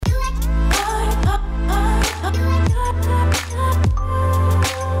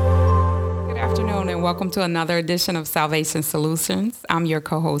welcome to another edition of Salvation Solutions. I'm your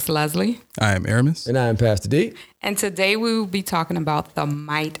co-host, Leslie. I am Aramis. And I am Pastor D. And today we will be talking about the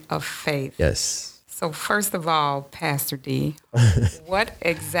might of faith. Yes. So first of all, Pastor D, what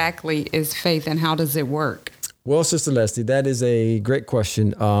exactly is faith and how does it work? Well, Sister Leslie, that is a great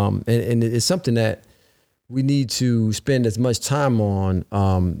question. And it's something that we need to spend as much time on,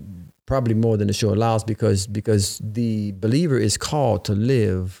 probably more than the show allows, because the believer is called to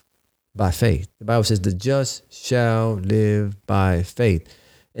live by faith. The Bible says the just shall live by faith.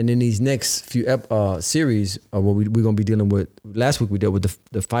 And in these next few series, what we're going to be dealing with, last week we dealt with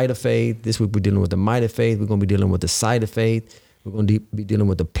the fight of faith. This week we're dealing with the might of faith. We're going to be dealing with the sight of faith. We're going to be dealing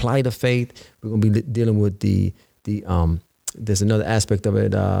with the plight of faith. We're going to be dealing with there's another aspect of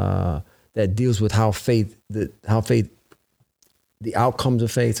it that deals with the outcomes of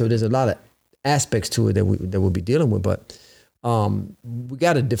faith. So there's a lot of aspects to it that we'll be dealing with, but we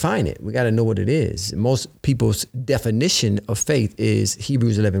got to define it. We got to know what it is. Most people's definition of faith is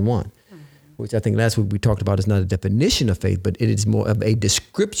Hebrews 11:1, which I think last week we talked about is not a definition of faith, but it is more of a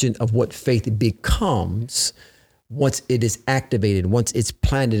description of what faith becomes once it is activated, once it's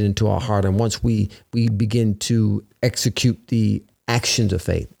planted into our heart, and once we begin to execute the actions of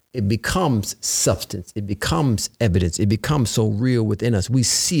faith. It becomes substance. It becomes evidence. It becomes so real within us. We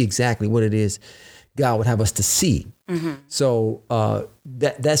see exactly what it is God would have us to see. Mm-hmm. So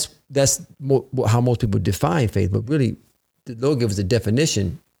that's how most people define faith. But really, the Lord gives us a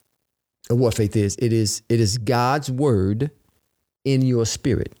definition of what faith is. It is God's word in your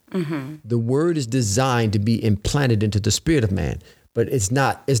spirit. Mm-hmm. The word is designed to be implanted into the spirit of man, but it's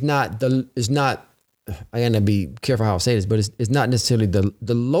not. I gotta be careful how I say this, but it's not necessarily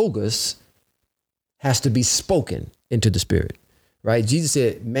the logos has to be spoken into the spirit, right? Jesus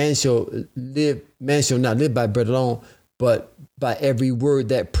said, man shall not live by bread alone, but by every word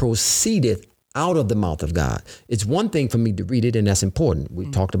that proceedeth out of the mouth of God. It's one thing for me to read it, and that's important. We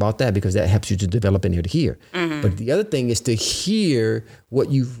talked about that because that helps you to develop in here to hear. Mm-hmm. But the other thing is to hear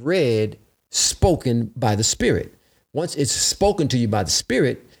what you've read spoken by the Spirit. Once it's spoken to you by the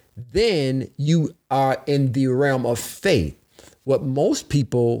Spirit, then you are in the realm of faith. What most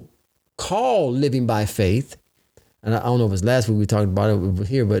people call living by faith, and I don't know if it's last week we talked about it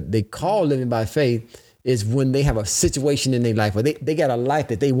here, but they call living by faith is when they have a situation in their life where they got a life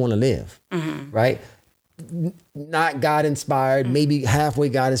that they want to live, right? Not God inspired, maybe halfway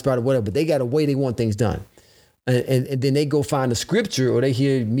God inspired or whatever, but they got a way they want things done. And then they go find a scripture, or they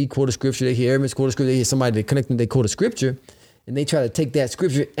hear me quote a scripture, they hear Aaron's quote a scripture, they hear somebody that connect them, they quote a scripture, and they try to take that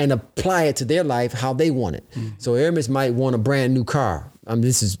scripture and apply it to their life how they want it. Mm-hmm. So Aramis might want a brand new car.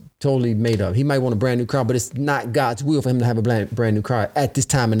 This is totally made up. He might want a brand new car, but it's not God's will for him to have a brand new car at this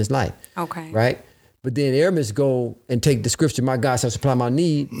time in his life. Okay. Right? But then Aramis go and take the scripture, my God shall supply my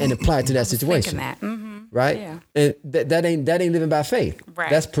need, and apply it to that situation. That. Mm-hmm. Right? Yeah. And that ain't living by faith.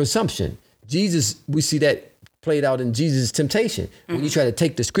 Right. That's presumption. Jesus, we see that played out in Jesus' temptation. Mm-hmm. When you try to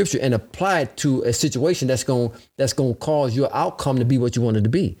take the scripture and apply it to a situation that's going to cause your outcome to be what you want it to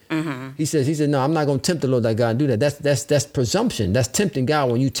be. Mm-hmm. He said, no, I'm not going to tempt the Lord thy God and do that. That's presumption. That's tempting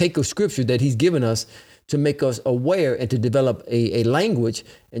God when you take a scripture that he's given us to make us aware and to develop a language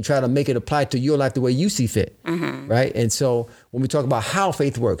and try to make it apply to your life the way you see fit. Mm-hmm. Right? And so when we talk about how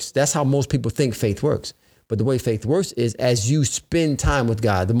faith works, that's how most people think faith works. But the way faith works is as you spend time with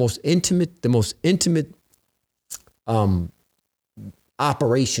God, the most intimate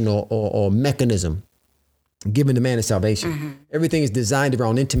operational or mechanism given to man is salvation. Mm-hmm. Everything is designed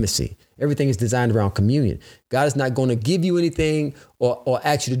around intimacy. Everything is designed around communion. God is not going to give you anything or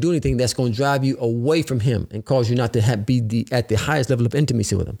ask you to do anything that's going to drive you away from him and cause you not to be at the highest level of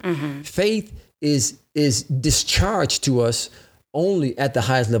intimacy with him. Mm-hmm. Faith is discharged to us only at the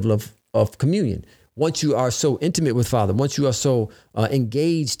highest level of communion. Once you are so intimate with Father, once you are so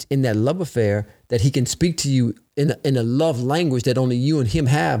engaged in that love affair that he can speak to you in a love language that only you and him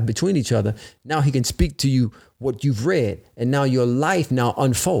have between each other, now he can speak to you what you've read, and now your life now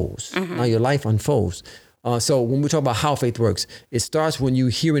unfolds. Mm-hmm. Now your life unfolds. So when we talk about how faith works, it starts when you're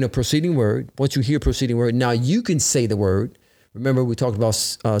hearing a proceeding word. Once you hear a proceeding word, now you can say the word. Remember, we talked about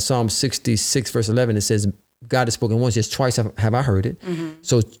Psalm 66, verse 11. It says, God has spoken once, just twice have I heard it. Mm-hmm.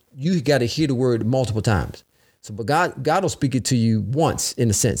 So you got to hear the word multiple times. So, but God will speak it to you once,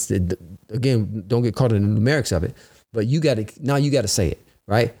 in a sense. That, again, don't get caught in the numerics of it. But you got to say it,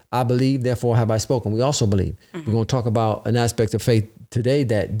 right? I believe, therefore have I spoken. We also believe. Mm-hmm. We're going to talk about an aspect of faith today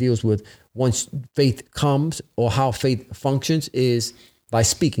that deals with once faith comes or how faith functions is by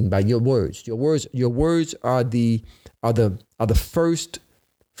speaking, by your words. Your words are the first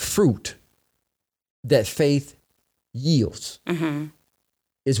fruit that faith yields. Mm-hmm.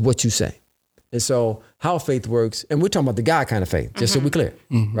 Is what you say. And so how faith works, and we're talking about the God kind of faith, just so we're clear,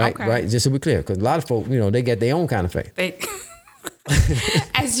 right? Okay. Right? Just so we're clear, because a lot of folk, they get their own kind of faith.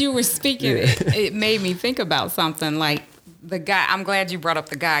 As you were speaking, it made me think about something like the God. I'm glad you brought up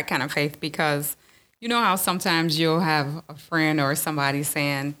the God kind of faith, because you know how sometimes you'll have a friend or somebody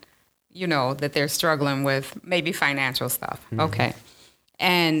saying, that they're struggling with maybe financial stuff. Okay.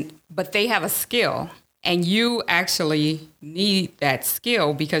 But they have a skill, and you actually need that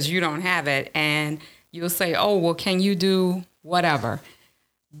skill because you don't have it. And you'll say, oh, well, can you do whatever?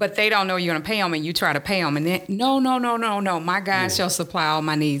 But they don't know you're going to pay them, and you try to pay them. And then, no, my God shall supply all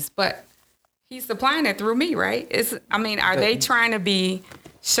my needs. But he's supplying it through me, right? Are they trying to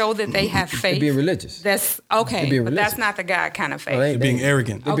show that they have faith? They're being religious. That's okay, but that's not the God kind of faith. They're being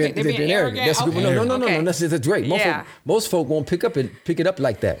arrogant. They're being arrogant. That's okay. No. That's great. Most folk won't pick it up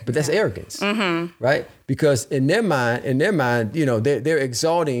like that, but that's arrogance, right? Because in their mind, they're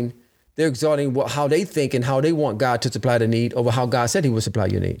exalting how they think and how they want God to supply the need over how God said He would supply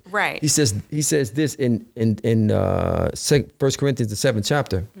your need. Right. He says this in 1 Corinthians the 7th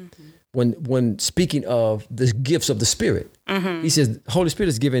chapter. When speaking of the gifts of the Spirit, he says, Holy Spirit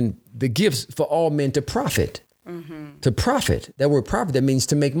is given the gifts for all men to profit. To profit. That word profit, that means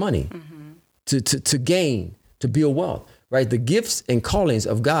to make money, to gain, to build wealth, right? The gifts and callings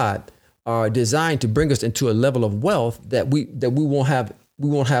of God are designed to bring us into a level of wealth that we won't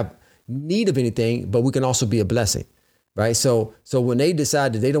have need of anything, but we can also be a blessing, right? So when they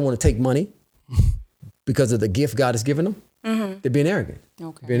decide that they don't want to take money because of the gift God has given them, they're being arrogant.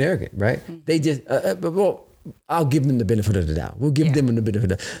 Okay. Being arrogant, right? They just, I'll give them the benefit of the doubt. We'll give them the benefit of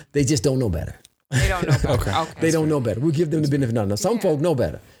the doubt. They just don't know better. They don't know better. Okay. They don't know better. We'll give them the benefit of the doubt. Now, some folk know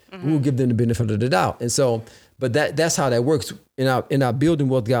better. We'll give them the benefit of the doubt. And so, but that's how that works. In our Building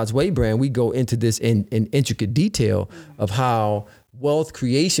Wealth God's Way brand, we go into this in intricate detail of how wealth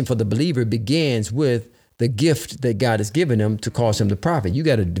creation for the believer begins with the gift that God has given them to cause him to profit. You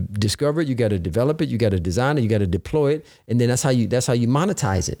got to discover it, you got to develop it, you got to design it, you got to deploy it, and then that's how you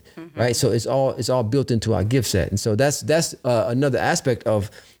monetize it, right? So it's all built into our gift set, and so that's another aspect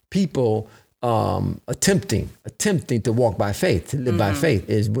of people attempting to walk by faith, to live by faith,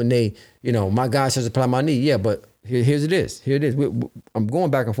 is when they, my God shall supply my need. Yeah, but here it is. I'm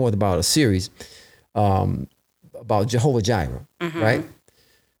going back and forth about a series about Jehovah Jireh, right?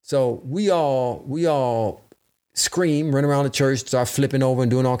 So we all scream, run around the church, start flipping over and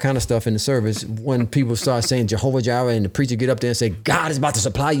doing all kind of stuff in the service when people start saying Jehovah Jireh, and the preacher get up there and say, God is about to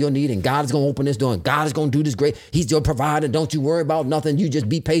supply your need, and God is going to open this door, and God is going to do this great. He's your provider. Don't you worry about nothing. You just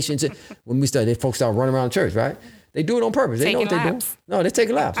be patient. When folks start running around the church, right? They do it on purpose. They know what they're doing. No, they're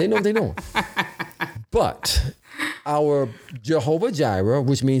taking laps. They know what they're doing. But our Jehovah Jireh,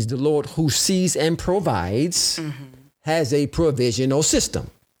 which means the Lord who sees and provides, has a provisional system.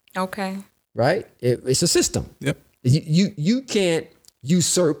 Okay. Right? It's a system. Yep. You can't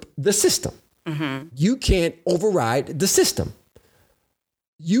usurp the system. You can't override the system.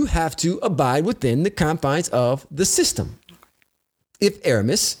 You have to abide within the confines of the system. If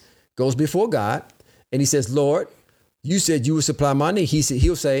Aramis goes before God and he says, Lord, you said you would supply my need,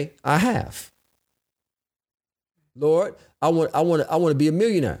 he'll say, I have. Lord, I want to be a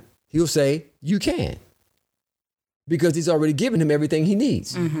millionaire. He'll say, you can. Because he's already given him everything he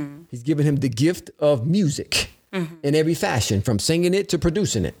needs. He's given him the gift of music in every fashion, from singing it to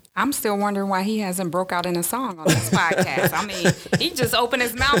producing it. I'm still wondering why he hasn't broke out in a song on this podcast. I mean, he just opened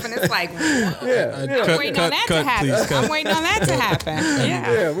his mouth and it's like, I'm waiting on that to happen. I'm waiting on that to happen.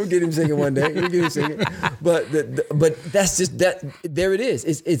 Yeah, we'll get him singing one day. We'll get him singing. But that's just that. There it is.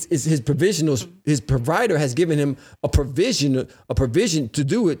 It's his provisional. His provider has given him a provision to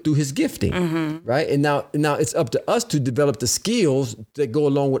do it through his gifting, right? And now it's up to us to develop the skills that go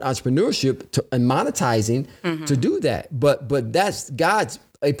along with entrepreneurship and monetizing to do that. But that's God's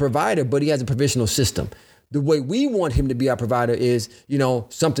a provider, but he has a provisional system. The way we want him to be our provider is,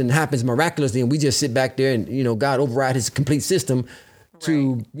 something happens miraculously and we just sit back there and, God override his complete system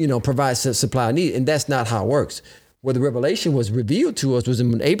to, provide supply need. And that's not how it works. Where the revelation was revealed to us was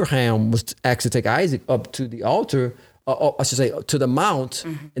when Abraham was asked to take Isaac up to the altar, I should say to the mount,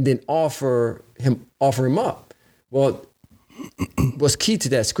 and then offer him up. Well, what's key to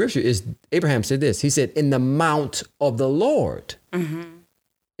that scripture is Abraham said this. He said, in the mount of the Lord.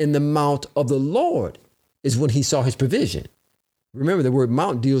 In the mount of the Lord is when he saw his provision. Remember, the word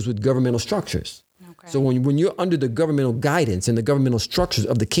mount deals with governmental structures. Okay. So when you're under the governmental guidance and the governmental structures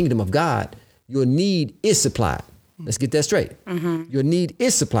of the kingdom of God, your need is supplied. Let's get that straight. Your need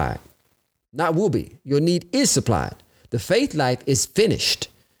is supplied. Not will be. Your need is supplied. The faith life is finished.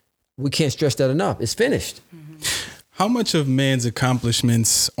 We can't stress that enough. It's finished. How much of man's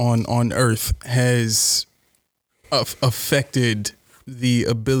accomplishments on earth has affected the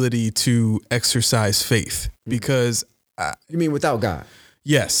ability to exercise faith? Because you mean without God?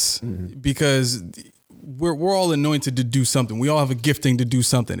 Yes, because we're all anointed to do something. We all have a gifting to do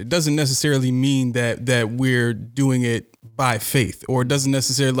something. It doesn't necessarily mean that we're doing it by faith, or it doesn't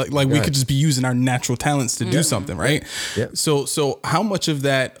necessarily like we could just be using our natural talents to do something, right? Yeah. So how much of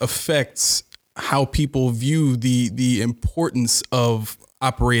that affects how people view the importance of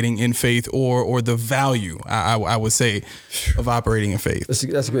operating in faith, or the value, I would say, of operating in faith?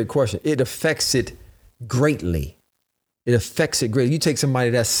 That's a great question. It affects it greatly. It affects it greatly. You take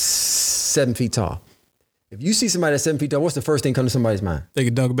somebody that's 7 feet tall. If you see somebody that's 7 feet tall, what's the first thing come to somebody's mind? They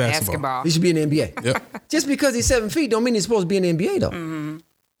can dunk a basketball. He should be in the NBA. Yep. Just because he's 7 feet don't mean he's supposed to be in the NBA though.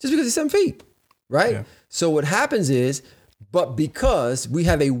 Just because he's 7 feet, right? Yeah. So what happens is, but because we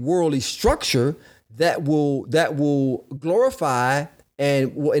have a worldly structure that will glorify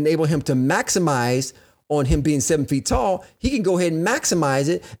and will enable him to maximize on him being 7 feet tall, he can go ahead and maximize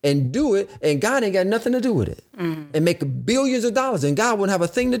it and do it, and God ain't got nothing to do with it, and make billions of dollars, and God wouldn't have a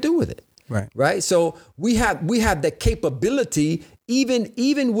thing to do with it. Right. So we have the capability,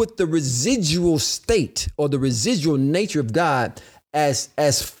 even with the residual state or the residual nature of God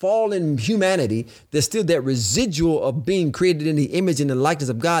as fallen humanity, there's still that residual of being created in the image and the likeness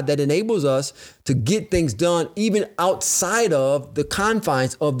of God that enables us to get things done even outside of the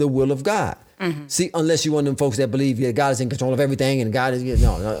confines of the will of God. See, unless you're one of them folks that believe God is in control of everything and God is,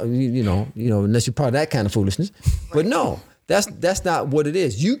 unless you're part of that kind of foolishness. But no, that's not what it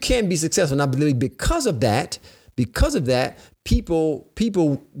is. You can be successful. And I believe because of that, people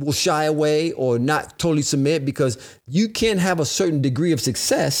will shy away or not totally submit, because you can have a certain degree of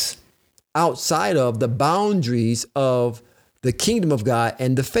success outside of the boundaries of the kingdom of God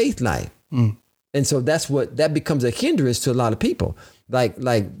and the faith life. And so that becomes a hindrance to a lot of people. Like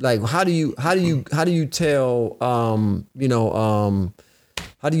how do you tell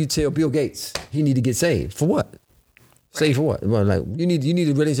Bill Gates he need to get saved for what? Saved for what? Well, like you need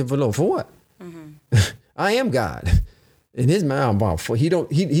a relationship for Lord for what? I am God. In his mind,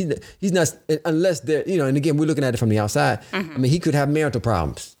 he's not, unless there, and again, we're looking at it from the outside. I mean, he could have marital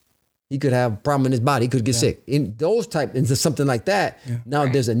problems. He could have a problem in his body. He could get sick. In those type, into something like that. Yeah. Now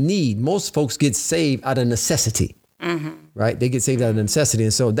there's a need. Most folks get saved out of necessity, right? They get saved out of necessity.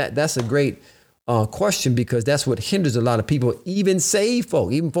 And so that's a great question, because that's what hinders a lot of people, even saved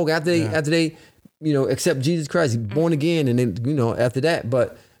folk, after they accept Jesus Christ, born again. And then, after that,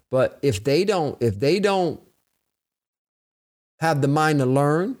 but if they don't have the mind to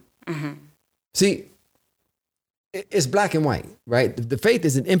learn, see, it's black and white, right? The faith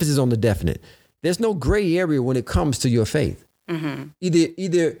is an emphasis on the definite. There's no gray area when it comes to your faith.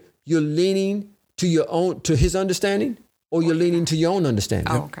 Either you're leaning to his understanding, or you're leaning to your own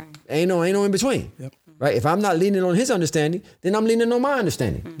understanding. Oh, okay. Ain't no in between. Yep. Right? If I'm not leaning on his understanding, then I'm leaning on my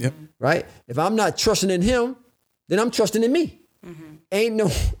understanding. Yep. Right? If I'm not trusting in him, then I'm trusting in me. Ain't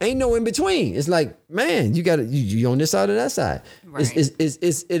no in between. It's like, man, you on this side or that side. Right.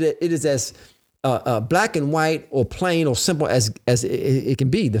 It is as black and white or plain or simple as it can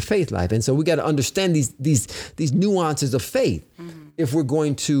be, the faith life. And so we got to understand these nuances of faith if we're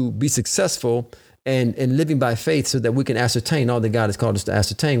going to be successful and living by faith, so that we can ascertain all that God has called us to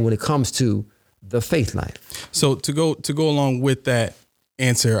ascertain when it comes to the faith life. So to go along with that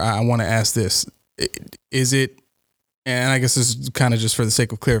answer, I want to ask this: is it? And I guess this is kind of just for the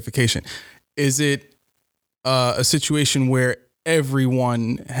sake of clarification. Is it a situation where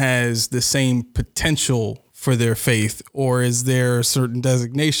everyone has the same potential for their faith, or is there certain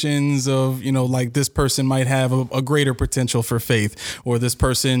designations of, like this person might have a greater potential for faith, or this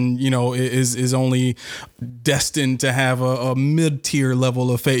person, is only destined to have a mid-tier level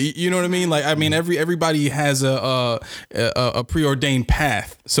of faith? You know what I mean? Like, I mean, everybody has a preordained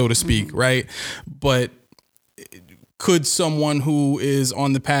path, so to speak, right? But could someone who is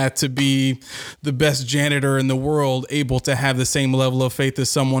on the path to be the best janitor in the world able to have the same level of faith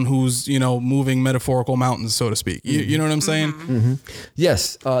as someone who's, moving metaphorical mountains, so to speak? You know what I'm saying?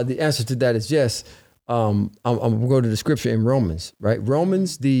 Yes. The answer to that is yes. I'm going to go to the scripture in Romans, right?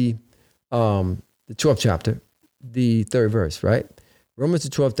 Romans, the 12th chapter, the 3rd verse, right? Romans, the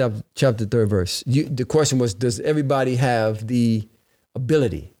 12th chapter, 3rd verse. The question was, does everybody have the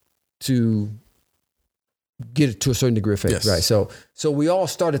ability to get it to a certain degree of faith? Yes. Right. So we all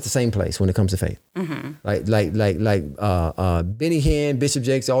start at the same place when it comes to faith. Like Benny Hinn, Bishop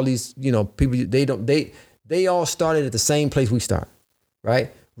Jakes, all these, people, they all started at the same place we start.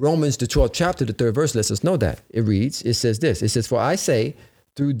 Right. Romans, the 12th chapter, the 3rd verse lets us know that. It says this, for I say,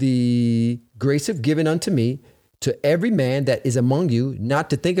 through the grace of given unto me, to every man that is among you not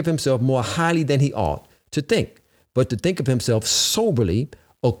to think of himself more highly than he ought to think, but to think of himself soberly,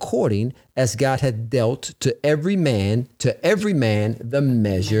 according as God hath dealt to every man the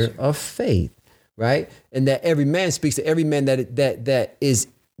measure of faith. Right? And that every man speaks to every man that is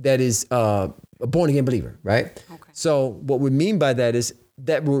a born again believer, right? Okay. So what we mean by that is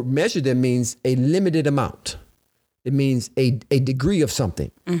that word measure there means a limited amount. It means a degree of something.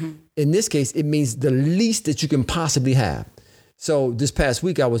 Mm-hmm. In this case, it means the least that you can possibly have. So this past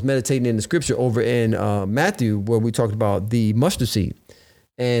week, I was meditating in the scripture over in Matthew, where we talked about the mustard seed.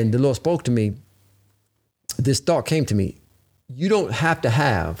 And the Lord spoke to me. This thought came to me. You don't have to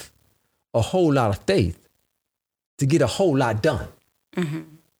have a whole lot of faith to get a whole lot done. Mm-hmm.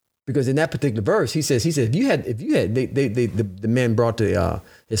 Because in that particular verse, he says, if you had, the man brought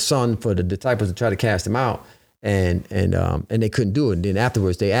his son for the disciples to try to cast him out, and they couldn't do it. And then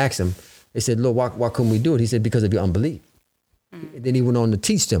afterwards, they asked him, they said, Lord, why couldn't we do it? He said, because of your unbelief. Mm-hmm. Then he went on to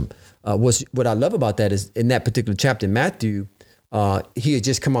teach them. What I love about that is in that particular chapter in Matthew, he had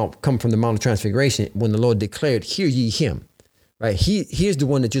just come from the Mount of Transfiguration when the Lord declared, "Hear ye him." Right? Here's the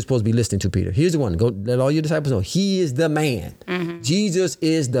one that you're supposed to be listening to, Peter. Here's the one. Go let all your disciples know. He is the man. Mm-hmm. Jesus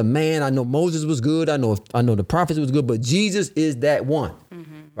is the man. I know Moses was good. I know the prophets was good, but Jesus is that one.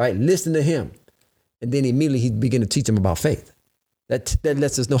 Mm-hmm. Right? Listen to him. And then immediately he began to teach them about faith. That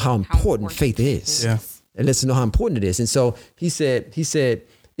lets us know how important faith is. Yeah. It lets us know how important it is. And so he said,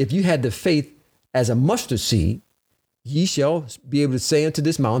 if you had the faith as a mustard seed, ye shall be able to say unto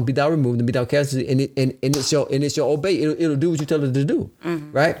this mountain, be thou removed and be thou cast, and it shall obey. It'll do what you tell it to do.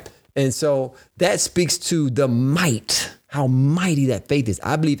 Mm-hmm. Right? And so that speaks to the might, how mighty that faith is.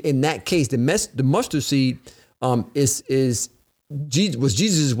 I believe in that case, the mustard seed was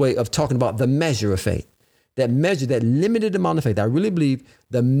Jesus' way of talking about the measure of faith. That measure, that limited amount of faith. I really believe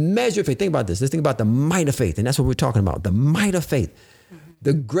the measure of faith. Think about this. Let's think about the might of faith. And that's what we're talking about. The might of faith. Mm-hmm.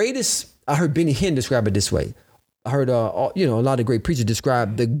 The greatest, I heard Benny Hinn describe it this way. I heard, a lot of great preachers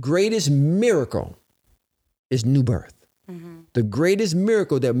describe the greatest miracle is new birth. Mm-hmm. The greatest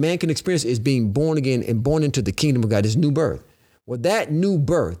miracle that man can experience is being born again and born into the kingdom of God, is new birth. Well, that new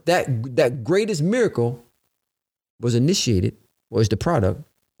birth, that greatest miracle was initiated, was the product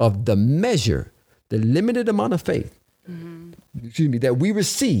of the measure, the limited amount of faith, that we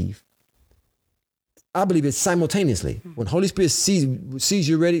receive. I believe it's simultaneously. When Holy Spirit sees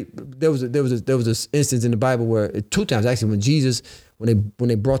you ready, there was this instance in the Bible where 2 times actually when Jesus, when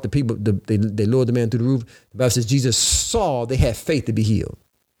they brought the people, they lowered the man through the roof. The Bible says Jesus saw they had faith to be healed,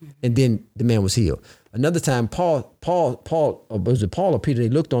 and then the man was healed. Another time, Paul, was it Paul or Peter? They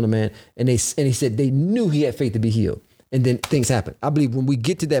looked on the man and he said they knew he had faith to be healed, and then things happened. I believe when we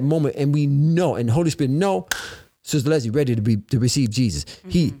get to that moment and we know, and the Holy Spirit know, Sister Leslie ready to receive Jesus.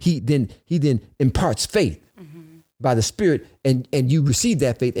 Mm-hmm. He then imparts faith by the Spirit, and you receive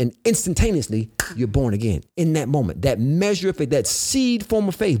that faith, and instantaneously you're born again. In that moment, that measure of faith, that seed form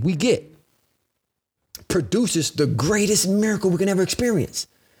of faith we get, produces the greatest miracle we can ever experience.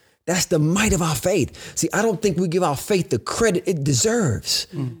 That's the might of our faith. See, I don't think we give our faith the credit it deserves.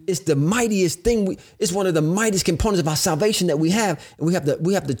 Mm. It's the mightiest thing. It's one of the mightiest components of our salvation that we have. And we have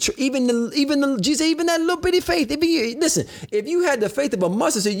even that little bitty faith. If you had the faith of a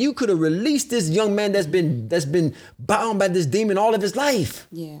mustard seed, you could have released this young man that's been bound by this demon all of his life.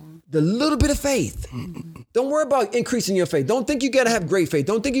 Yeah. The little bit of faith. Mm-hmm. Don't worry about increasing your faith. Don't think you got to have great faith.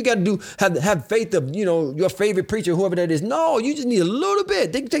 Don't think you got to have faith of, your favorite preacher, whoever that is. No, you just need a little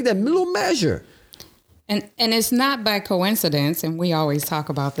bit. They can take that little measure. And it's not by coincidence. And we always talk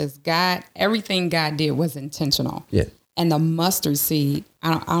about this. Everything God did was intentional. Yeah. And the mustard seed,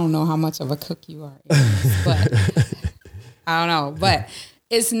 I don't know how much of a cook you are, but I don't know. But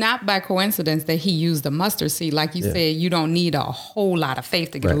it's not by coincidence that he used the mustard seed. Like you said, you don't need a whole lot of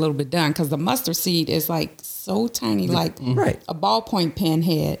faith to get a little bit done, because the mustard seed is like so tiny, like a ballpoint pen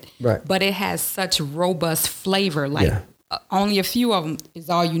head. Right. But it has such robust flavor. Like only a few of them is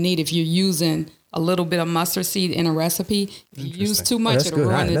all you need if you're using a little bit of mustard seed in a recipe. If you use too much, it'll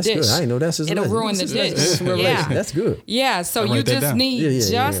ruin the dish. Good. I didn't know that's it'll ruin the dish. Yeah. That's good. Yeah, so you just need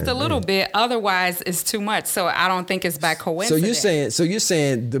just a little bit. Otherwise, it's too much. So I don't think it's by coincidence. So you're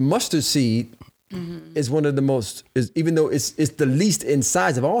saying the mustard seed is one of the most, even though it's the least in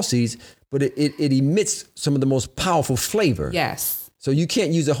size of all seeds, but it emits some of the most powerful flavor. Yes. So you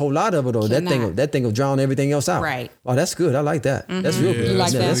can't use a whole lot of it, or that thing will drown everything else out. Right. Oh, that's good. I like that. Mm-hmm. That's real good. You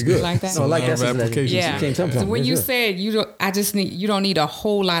like that? That's good. You like that? No, I like that. Application. Yeah. So when you said you don't need a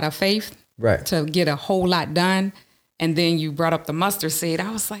whole lot of faith, right, to get a whole lot done, And then you brought up the mustard seed. I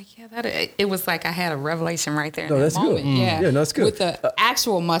was like, yeah, it was like I had a revelation right there in No, that that's good. moment. Yeah, that's good. With the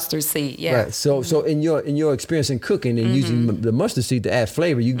actual mustard seed. Yeah. Right. So in your experience in cooking and using the mustard seed to add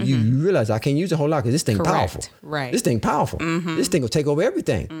flavor, you realize I can't use a whole lot because this thing Correct. powerful. Right. This thing powerful. This thing will take over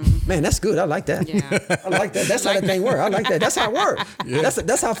everything. Man, that's good. I like that. Yeah. I like that. That's how that thing works. I like that. That's how it works.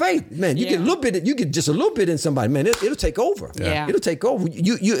 That's how faith. Man, you get a little bit. You get just a little bit in somebody. Man, it'll take over. Yeah. It'll take over.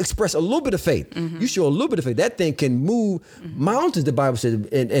 You express a little bit of faith. You show a little bit of faith. That thing can move mountains. The Bible says,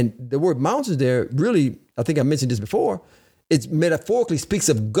 and the word mountains there really, I think I mentioned this before. It metaphorically speaks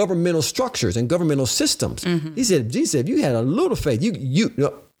of governmental structures and governmental systems. Jesus said, if you had a little faith,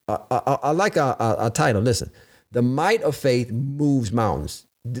 I like our title. Listen, the might of faith moves mountains.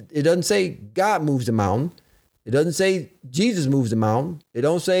 It doesn't say God moves the mountain. It doesn't say Jesus moves the mountain. It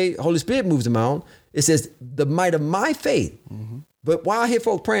don't say Holy Spirit moves the mountain. It says the might of my faith. But why I hear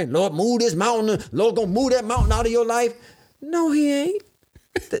folks praying, Lord, move this mountain. Lord, gonna move that mountain out of your life. No, he ain't.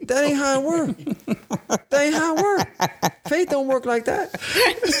 That ain't how it works. That ain't how it works. Faith don't work like that.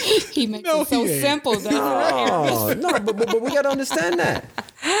 He makes it so simple, though. No, but we got to understand that.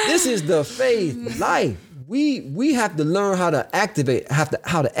 This is the faith life. We have to learn how to activate,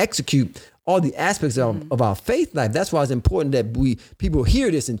 how to execute all the aspects of our faith life. That's why it's important that people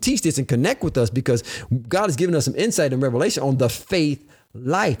hear this and teach this and connect with us, because God has given us some insight and revelation on the faith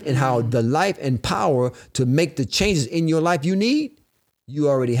life and how the life and power to make the changes in your life you need, you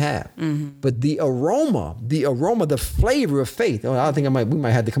already have. But the aroma, the flavor of faith. Oh, I think we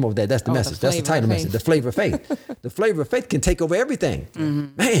might have to come up with that. That's the message. That's the title message. The flavor of faith. The flavor of faith can take over everything.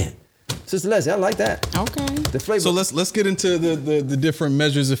 Man, Sister Leslie, I like that. Okay. The flavor. So let's get into the different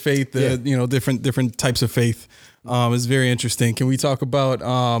measures of faith. Different types of faith. It's very interesting. Can we talk about?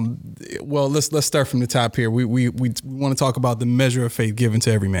 Well, let's start from the top here. We want to talk about the measure of faith given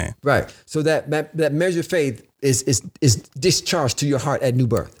to every man. Right. So that measure of faith is discharged to your heart at new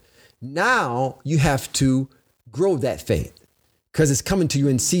birth. Now you have to grow that faith because it's coming to you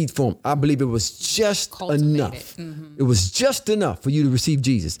in seed form. I believe it was just enough. It was just enough for you to receive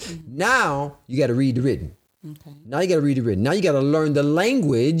Jesus. Now you got to read the written. Okay. Now you got to read the written. Now you got to learn the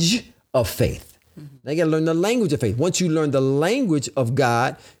language of faith. Now you got to learn the language of faith. Once you learn the language of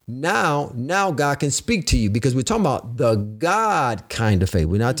God, now God can speak to you, because we're talking about the God kind of faith.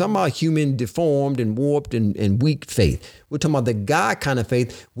 We're not talking about human, deformed and warped and weak faith. We're talking about the God kind of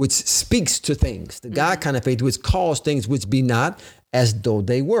faith, which speaks to things. The God kind of faith, which calls things which be not as though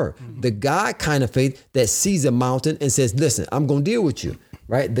they were. The God kind of faith that sees a mountain and says, listen, I'm going to deal with you.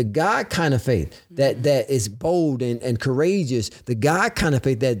 Right? The God kind of faith that is bold and courageous. The God kind of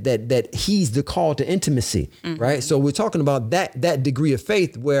faith that he's the call to intimacy. Right? So we're talking about that degree of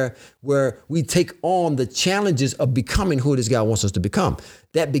faith where we take on the challenges of becoming who this God wants us to become.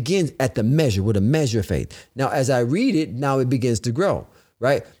 That begins at the measure, with a measure of faith. Now, as I read it, now it begins to grow.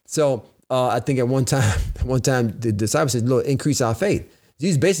 Right? So I think at one time the disciples said, Lord, increase our faith.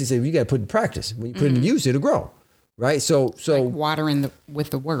 Jesus basically said, you got to put it in practice. When you put it in use, it'll grow. Right, so like watering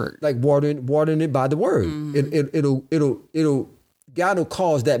with the word, like watering it by the word. It'll God will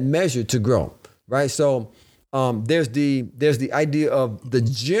cause that measure to grow. Right, so there's the idea of the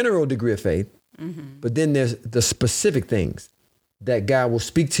general degree of faith, but then there's the specific things that God will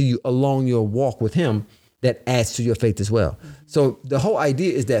speak to you along your walk with Him that adds to your faith as well. So the whole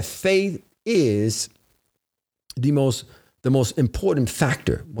idea is that faith is the most important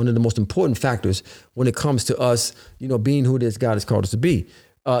factor, one of the most important factors when it comes to us, being who this God has called us to be.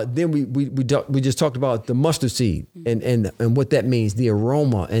 Then we just talked about the mustard seed and what that means, the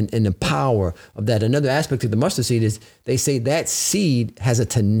aroma and the power of that. Another aspect of the mustard seed is they say that seed has a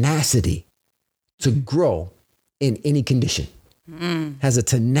tenacity to grow in any condition. Has a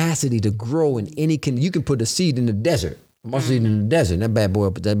tenacity to grow in any condition. You can put a seed in the desert, a mustard seed in the desert, and that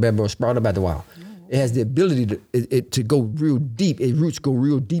bad boy sprout up after a while. It has the ability to go real deep. Its roots go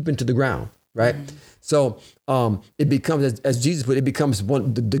real deep into the ground, right? So it becomes, as Jesus put it, becomes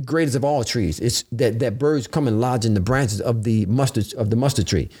the greatest of all trees. It's that birds come and lodge in the branches of the mustard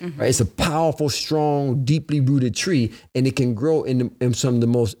tree, right? It's a powerful, strong, deeply rooted tree, and it can grow in some of the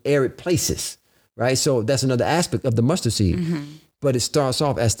most arid places, right? So that's another aspect of the mustard seed. But it starts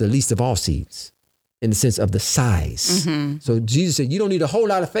off as the least of all seeds in the sense of the size. So Jesus said, you don't need a whole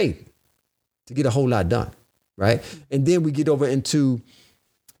lot of faith to get a whole lot done, right? And then we get over into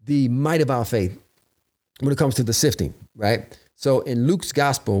the might of our faith when it comes to the sifting, right? So in Luke's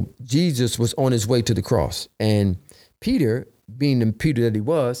gospel, Jesus was on his way to the cross, and Peter, being the Peter that he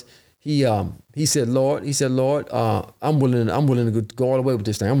was, he said, Lord, I'm willing to go all the way with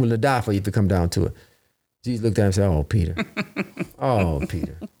this thing. I'm willing to die for you if you come down to it. Jesus looked at him and said, oh,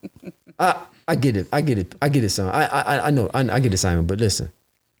 Peter. I get it, son. I know. I get it, Simon. But listen,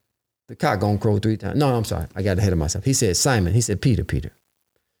 the cock gonna crow 3 times. No, I'm sorry. I got ahead of myself. He said, Simon. He said, Peter.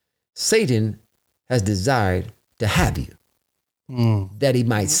 Satan has desired to have you, that he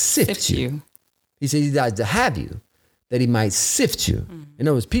might sift you. He said he desires to have you, that he might sift you. In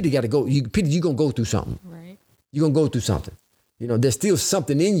other words, Peter got to go. Peter, you're gonna go through something. Right. You're gonna go through something. You know, there's still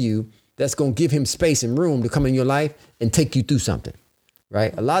something in you that's gonna give him space and room to come in your life and take you through something.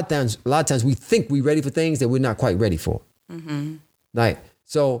 Right? A lot of times we think we're ready for things that we're not quite ready for. Right?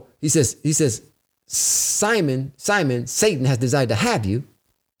 So he says, Simon, Satan has desired to have you.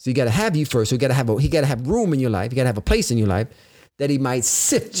 So you got to have you first. So he got to have room in your life. You got to have a place in your life that he might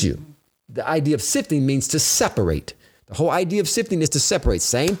sift you. The idea of sifting means to separate. The whole idea of sifting is to separate.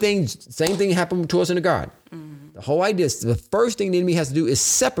 Same thing happened to us in the garden. The whole idea is the first thing the enemy has to do is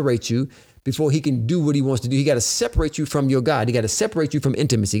separate you before he can do what he wants to do. He got to separate you from your God. He got to separate you from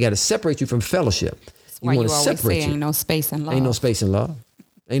intimacy. He got to separate you from fellowship. That's why you always say ain't no space in love. Ain't no space in love.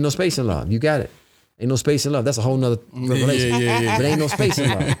 Ain't no space in love. You got it. Ain't no space in love. That's a whole nother revelation. Yeah. But ain't no space in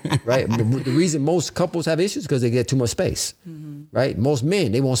love, right? The reason most couples have issues is because they get too much space, right? Most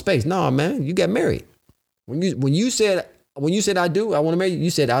men, they want space. No, man, you got married. When you said I do, I want to marry you,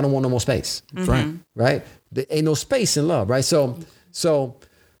 you said I don't want no more space. Right? There ain't no space in love, right? So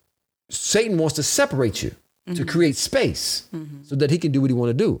Satan wants to separate you to create space so that he can do what he want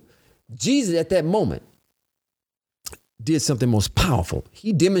to do. Jesus at that moment did something most powerful.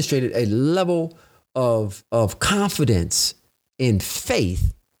 He demonstrated a level of confidence and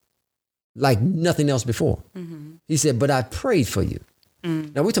faith like nothing else before. He said, but I prayed for you.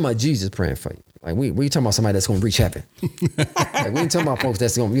 Now we're talking about Jesus praying for you. Like we talking about somebody that's going to reach heaven. Like we ain't talking about folks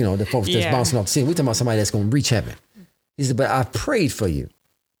that's going, the folks that's bouncing off the scene. We're talking about somebody that's going to reach heaven. He said, but I prayed for you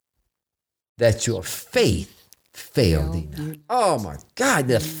that your faith fail thee not. Oh my God,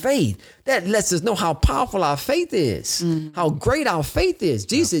 the faith. That lets us know how powerful our faith is, how great our faith is.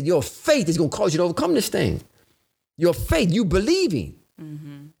 Jesus said, your faith is going to cause you to overcome this thing. Your faith, you believing.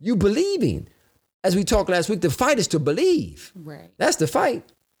 You believing. As we talked last week, the fight is to believe. Right. That's the fight.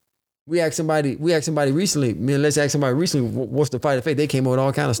 We asked somebody recently, let's ask somebody recently, what's the fight of faith? They came up with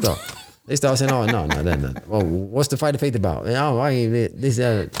all kind of stuff. They start saying, oh, no. Well, what's the fight of faith about? Oh, I ain't this,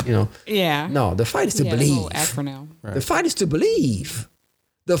 Yeah. No, the fight is to believe. A little acronym. Right. The fight is to believe.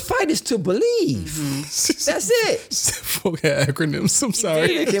 The fight is to believe. That's it. Folk had acronyms. I'm sorry.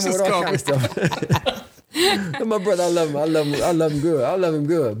 They came up with all kind of stuff. My brother, I love him. I love him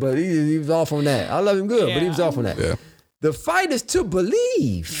good. But he was off on that. I love him good, but he was off on that. Yeah. The fight is to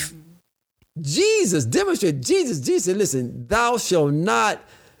believe. Jesus demonstrated. Jesus said, listen, thou shalt not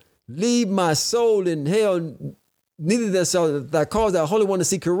leave my soul in hell, neither shall thou cause thy Holy One to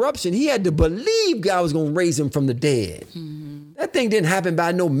see corruption. He had to believe God was going to raise him from the dead. That thing didn't happen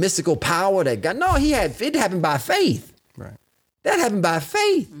by no mystical power that God. No, it happened by faith. Right. That happened by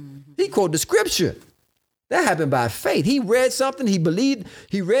faith. He quoted the scripture. That happened by faith. He read something. He believed.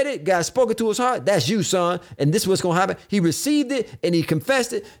 He read it. God spoke it to his heart. That's you, son. And this is what's going to happen. He received it and he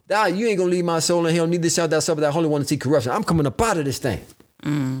confessed it. Thou, you ain't going to leave my soul in hell. Neither shalt thou suffer thy Holy One to see corruption. I'm coming up out of this thing.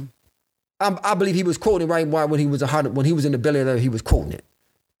 I believe he was quoting right when he was in the belly of the earth. He was quoting it.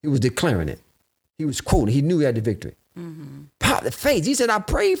 He was declaring it. He was quoting. He knew he had the victory. Power, the faith. He said, I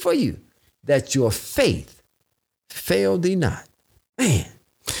prayed for you that your faith fail thee not. Man.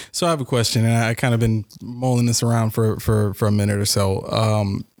 So I have a question, and I kind of been mulling this around for a minute or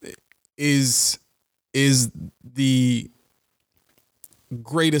so. Is the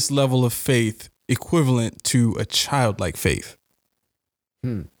greatest level of faith equivalent to a childlike faith?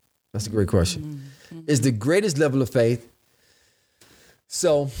 That's a great question. Is the greatest level of faith?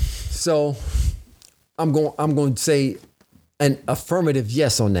 So I'm going to say an affirmative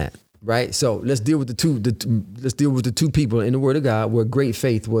yes on that. Right, so let's deal with the two people in the Word of God where great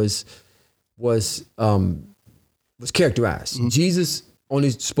faith was characterized. Jesus only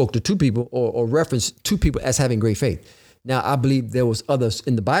spoke to two people or referenced two people as having great faith. Now, I believe there was others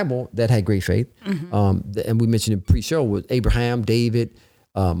in the Bible that had great faith, and we mentioned in pre-show with Abraham, David,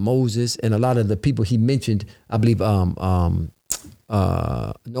 Moses, and a lot of the people he mentioned. I believe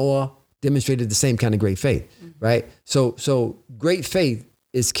Noah demonstrated the same kind of great faith. Right, so great faith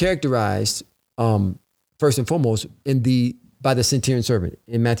is characterized first and foremost by the centurion servant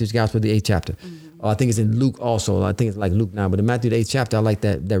in Matthew's Gospel, the 8th chapter. I think it's in Luke also. I think it's like Luke 9, but in Matthew the 8th chapter, I like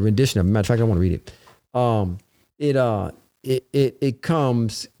that rendition of it. Matter of fact, I want to read it. It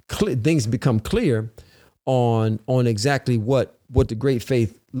comes clear, things become clear on exactly what the great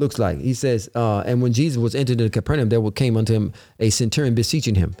faith looks like. He says, and when Jesus was entered into Capernaum, there came unto him a centurion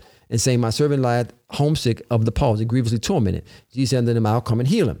beseeching him, and saying, my servant lieth homesick of the palsy, grievously tormented. Jesus said unto him, I'll come and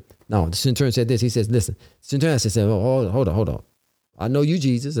heal him. No, the centurion said this. He says, listen, centurion said, oh, hold on. I know you,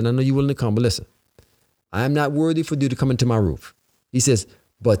 Jesus, and I know you're willing to come, but listen, I am not worthy for you to come into my roof. He says,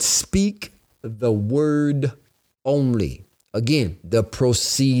 but speak the word only. Again, the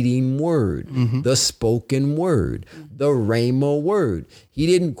proceeding word, the spoken word, the rhema word. He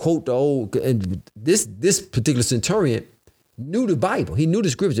didn't quote the old, and this particular centurion knew the Bible. He knew the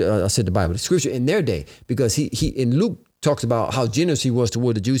scripture. I said the Bible, the scripture in their day, because he in Luke talks about how generous he was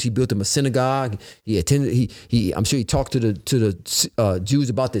toward the Jews. He built them a synagogue. He attended. He I'm sure he talked to the Jews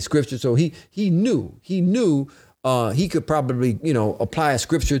about the scripture. So he knew he could probably apply a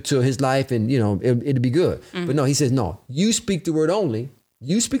scripture to his life, and it'd be good. But no, he says no. You speak the word only.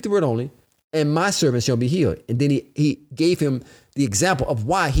 You speak the word only, and my servant shall be healed. And then he gave him the example of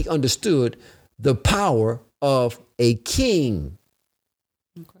why he understood the power of a king.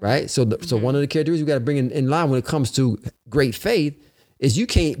 Okay. Right. So one of the characteristics we got to bring in line when it comes to great faith is you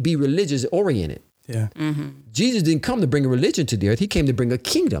can't be religious oriented. Yeah. Jesus didn't come to bring a religion to the earth. He came to bring a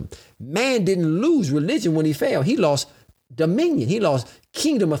kingdom. Man didn't lose religion when he fell. He lost dominion. He lost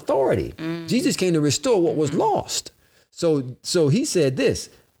kingdom authority. Jesus came to restore what was lost. So he said this,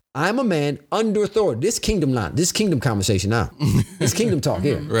 I'm a man under authority. This kingdom conversation now. This kingdom talk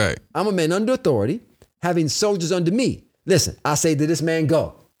here. Right. I'm a man under authority, having soldiers under me. Listen, I say to this man,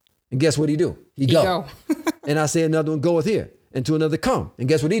 go. And guess what he do? He go. And I say another one, goeth here. And to another, come. And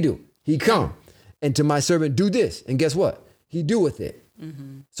guess what he do? He come. And to my servant, do this. And guess what? He doeth it.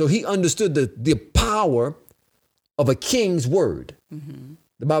 So he understood the power of a king's word.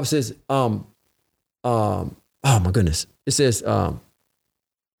 The Bible says, oh my goodness. It says, the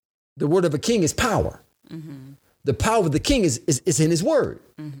word of a king is power. The power of the king is in his word,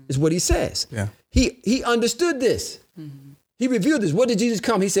 is what he says. Yeah. He understood this. He revealed this. What did Jesus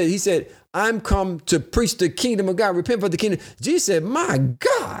come? He said, I'm come to preach the kingdom of God. Repent for the kingdom. Jesus said, my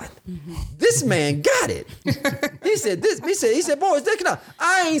God, this man got it. He said, boys,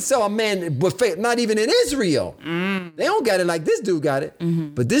 I ain't saw a man with faith, not even in Israel. They don't got it like this dude got it.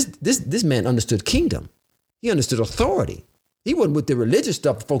 But this man understood kingdom. He understood authority. He wasn't with the religious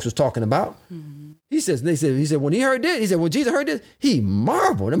stuff folks was talking about. He said, when he heard this, when Jesus heard this, he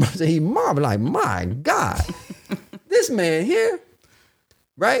marveled. He marveled like, my God, this man here,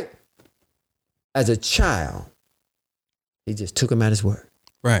 right? As a child, he just took him at his word.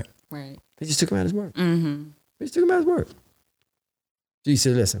 Right. He just took him at his word. He just took him at his word. Jesus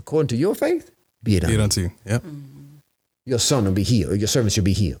said, listen, according to your faith, be it unto you. Yep. Your son will be healed, or your servant should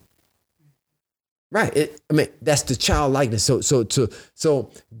be healed. Right. That's the childlikeness.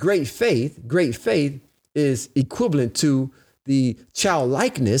 So great faith is equivalent to the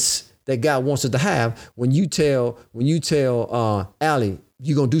childlikeness that God wants us to have when you tell Allie,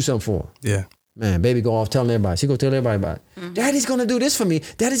 you're going to do something for her. Yeah. Man, baby go off telling everybody. She go tell everybody about it. Daddy's going to do this for me.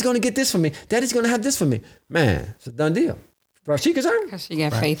 Daddy's going to get this for me. Daddy's going to have this for me. Man, it's a done deal. As she concerned, because she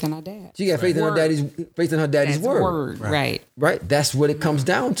got faith in her dad. She got faith in her daddy's word. Right. That's what it comes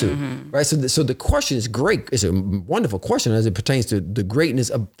down to. Right. So the question is great. It's a wonderful question as it pertains to the greatness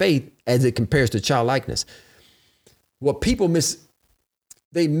of faith as it compares to childlikeness. What people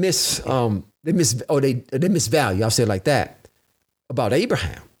they misvalue. I'll say it like that about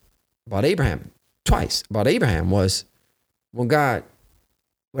Abraham. Twice about Abraham was when God,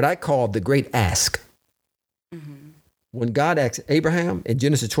 what I call the great ask. When God asked Abraham in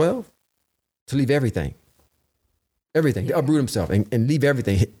Genesis 12 to leave everything, to uproot himself and leave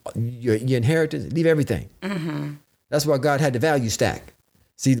everything, your inheritance, leave everything. That's why God had the value stack.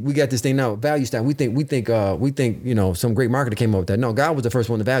 See, we got this thing now, value stack. We think, some great marketer came up with that. No, God was the first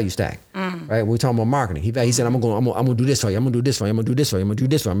one to value stack, right? We're talking about marketing. He said, I'm gonna do this for you. I'm gonna do this for you. I'm gonna do this for you. I'm gonna do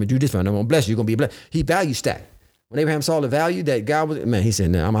this for you. I'm gonna do this for you. I'm gonna bless you. You're gonna be blessed. He value stacked. When Abraham saw the value that God was, man, he said,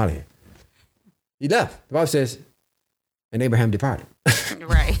 nah, I'm out of here. He left. The Bible says, and Abraham departed.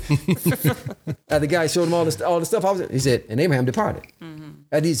 Right. After the guy showed him all the stuff, he said, and Abraham departed.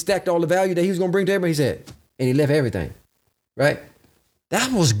 After he stacked all the value that he was going to bring to Abraham, he said, and he left everything. Right?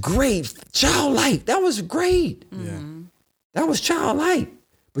 That was great. Childlike. That was great. Yeah. That was childlike.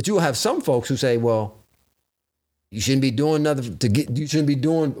 But you will have some folks who say, well, you shouldn't be doing nothing you shouldn't be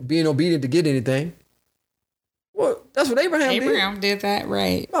being obedient to get anything. Well, that's what Abraham did that,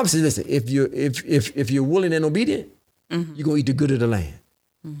 right. Mom said, listen, if you're willing and obedient, you're gonna eat the good of the land.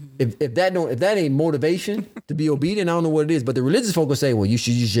 If that ain't motivation to be obedient, I don't know what it is. But the religious folk will say, well, you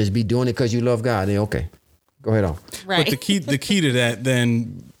should just be doing it because you love God. Then okay, go ahead on. Right. But the key to that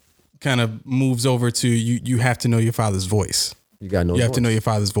then kind of moves over to you have to know your father's voice. You gotta know. You have to know your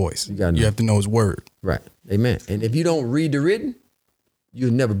father's voice. You have to know his word. Right. Amen. And if you don't read the written,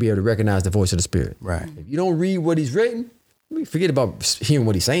 you'll never be able to recognize the voice of the Spirit. Right. If you don't read what he's written, forget about hearing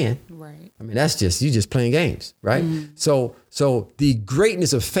what he's saying. Right. I mean, that's just, you just playing games, right? So the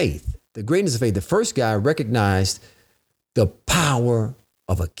greatness of faith, the first guy recognized the power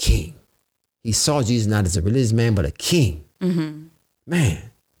of a king. He saw Jesus not as a religious man, but a king.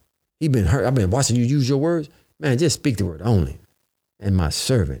 Man, he been hurt. I've been watching you use your words. Man, just speak the word only. And my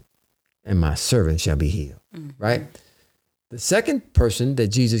servant shall be healed, right? The second person that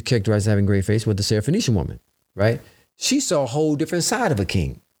Jesus characterized as having great faith was the Syrophoenician woman, right? She saw a whole different side of a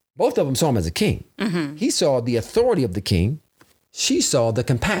king. Both of them saw him as a king. He saw the authority of the king. She saw the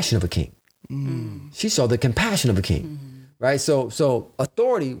compassion of a king. She saw the compassion of a king, right? So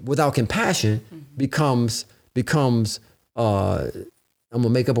authority without compassion becomes I'm gonna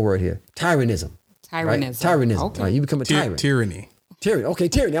make up a word here, tyrannism. Right? Tyrannism. Okay. Right? You become a tyrant. Tyranny. Tyranny. Okay,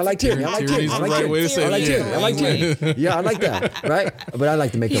 tyranny. I like tyranny. I like tyranny. Tyranny's I the like right tyranny. way to say I it. like tyranny. I like tyranny. Yeah, I like that. Right? But I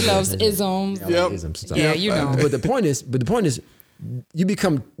like to make He up loves words. isms. I like isms and stuff. Yeah, you know. But the point is, you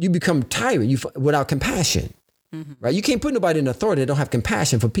become tyrant without compassion. Right? You can't put nobody in authority that don't have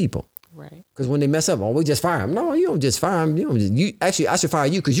compassion for people. Right. Because when they mess up, we just fire them. No, you don't just fire them. You actually, I should fire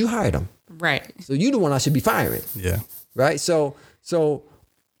you because you hired them. Right. So you the one I should be firing. Yeah. Right? So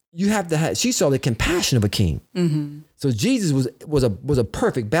you have to have, she saw the compassion of a king. So Jesus was a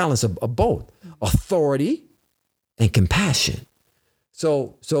perfect balance of both authority and compassion.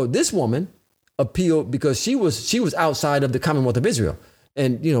 So this woman appealed because she was outside of the Commonwealth of Israel.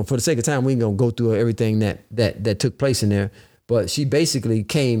 And, for the sake of time, we ain't gonna go through everything that took place in there. But she basically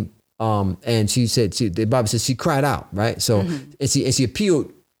came and she said, the Bible says she cried out, right? So, and she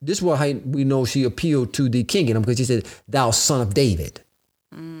appealed. This is why we know she appealed to the king, because she said, "Thou son of David."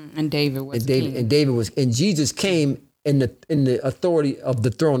 And David was king. And David was, and Jesus came in the authority of the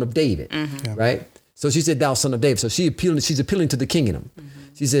throne of David, right? So she said, "Thou son of David." So she's appealing to the kingdom.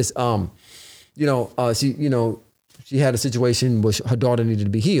 She says, she had a situation where her daughter needed to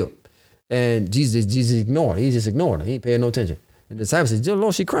be healed, and Jesus ignored her. He just ignored her. He ain't paying no attention. And the disciples said,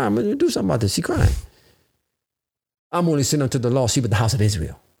 "Lord, she crying. Do something about this. She crying. I'm only sent unto the lost sheep of the house of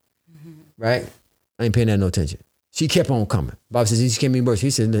Israel." Right? I ain't paying that no attention. She kept on coming. Bible says she came in verse.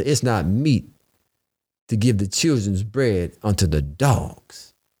 He said, "It's not meat to give the children's bread unto the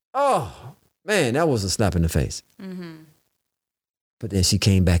dogs." Oh, man, that was a slap in the face. But then she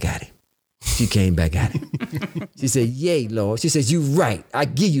came back at him. She said, "Yea, Lord." She says, "You right. I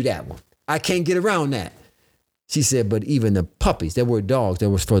give you that one. I can't get around that." She said, "But even the puppies," that word dogs, that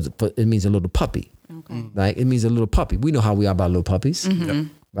was for it means a little puppy. Okay. Right? It means a little puppy. We know how we are about little puppies.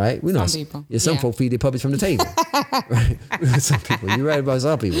 Right? We know some people. Yeah, some folk feed their puppies from the table. Right? Some people. You're right about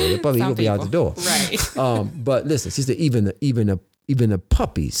some people. The puppy will be out the door. Right. But listen, she said, even the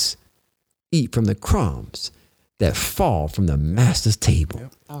puppies eat from the crumbs that fall from the master's table.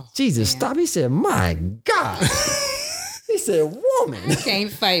 Yep. Oh, Jesus stopped. He said, "My God." He said, "Woman." I can't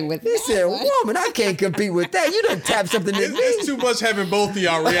fight with that. He said, "Woman, I can't compete with that. You done tapped something in me." It's too much having both of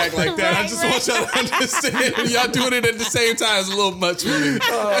y'all react like that. I just want y'all to understand. Y'all doing it at the same time is a little much for me.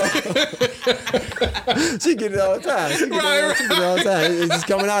 She get it all the time. She get it all the time. It's just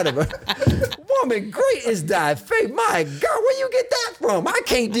coming out of her. "Woman, great is thy faith." My God, where you get that from? I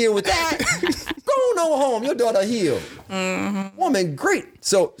can't deal with that. Go on home. Your daughter healed. Woman, great.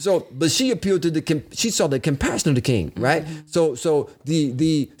 So, but she appealed to she saw the compassion of the king, right? So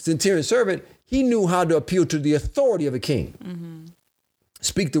the centurion servant, he knew how to appeal to the authority of a king.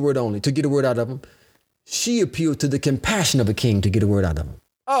 Speak the word only to get a word out of him. She appealed to the compassion of a king to get a word out of him.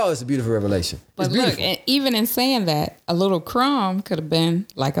 Oh, it's a beautiful revelation. But look, even in saying that, a little crumb could have been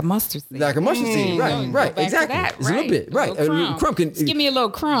like a mustard seed. Like a mustard seed, right, exactly. It's a little bit, right. A crumb can just give me a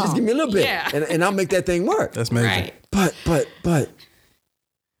little crumb. Just give me a little bit, and I'll make that thing work. That's amazing. Right. But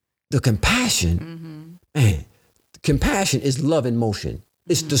the compassion, man, compassion is love in motion.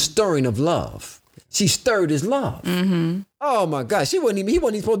 It's the stirring of love. She stirred his love. Oh my God, he wasn't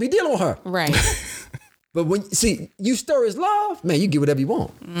even supposed to be dealing with her. Right. But when you stir his love, man, you get whatever you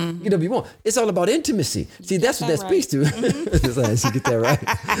want. You get whatever you want. It's all about intimacy. See, that's what that speaks to. You get that right.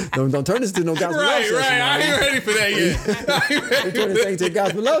 Don't turn this to no gospel love session. Right. I ain't ready for that yet. Don't turn this thing to a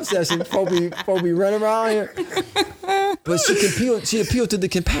gospel love session before we run around here. But she appealed to the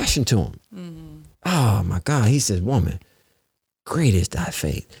compassion to him. Oh my God. He says, "Woman, great is thy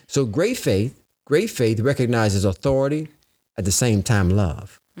faith." So great faith recognizes authority, at the same time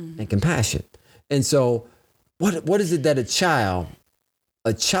love and compassion. And so what is it that a child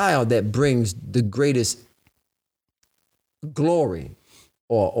that brings the greatest glory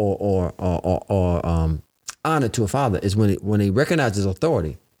or honor to a father is when he recognizes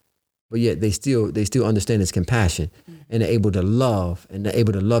authority, but yet they still understand his compassion and they're able to love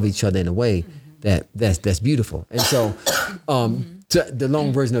each other in a way that's beautiful. And so, to the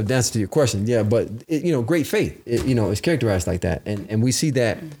long version of the answer to your question, yeah, but great faith, is characterized like that, and we see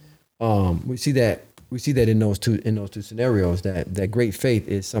that, we see that in those two scenarios, that great faith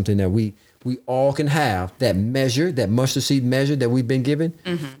is something that we all can have. That measure, that mustard seed measure that we've been given,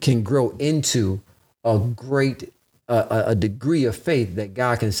 can grow into a great a degree of faith that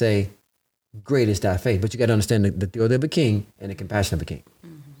God can say, great is thy faith. But you got to understand the theory of a king and the compassion of a king.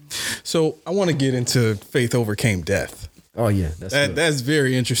 So I want to get into faith overcame death. Oh yeah, that's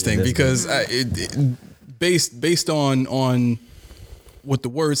very interesting, because based on what the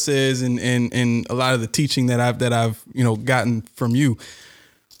word says and a lot of the teaching that I've gotten from you,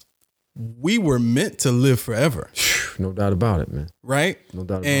 we were meant to live forever. No doubt about it, man. Right? No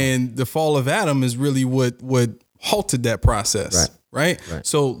doubt about it. The fall of Adam is really what halted that process. Right.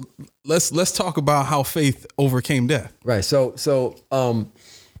 So let's talk about how faith overcame death. Right. So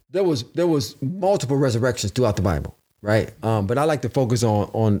there was multiple resurrections throughout the Bible. Right. But I like to focus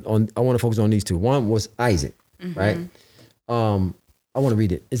on I want to focus on these two. One was Isaac. Right. I want to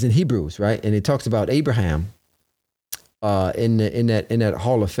read it. It's in Hebrews, right? And it talks about Abraham in that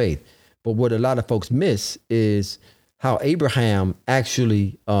hall of faith. But what a lot of folks miss is how Abraham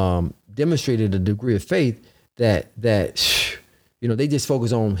actually demonstrated a degree of faith that they just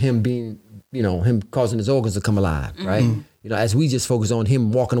focus on him being, him causing his organs to come alive, right? As we just focus on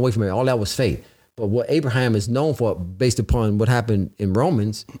him walking away from it, all that was faith. But what Abraham is known for, based upon what happened in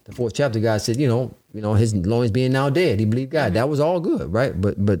Romans, the 4th chapter, God said, his loins being now dead, he believed God. That was all good, right?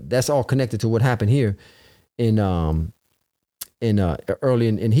 But that's all connected to what happened here in early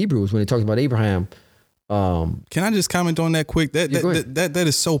in Hebrews when it talks about Abraham. Can I just comment on that quick? That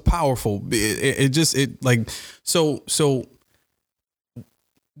is so powerful. So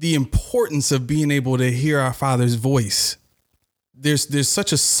the importance of being able to hear our Father's voice. There's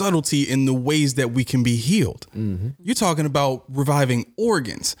such a subtlety in the ways that we can be healed. You're talking about reviving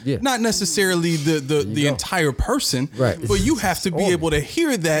organs, not necessarily the entire person, right? But you have to be able to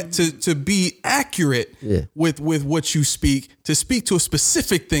hear that to be accurate with what you speak, to speak to a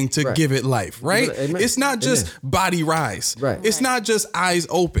specific thing to give it life, right? It's not just body rise, right? It's not just eyes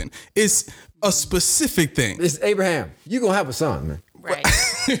open. It's a specific thing. It's Abraham. You're gonna have a son, man. Right.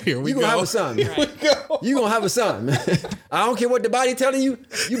 Here we go. You're gonna have a son. Here we go. You're gonna have a son. I don't care what the body telling you,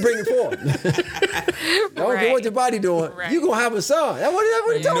 you bring it forth. I don't care what your body doing, you're gonna have a son. That's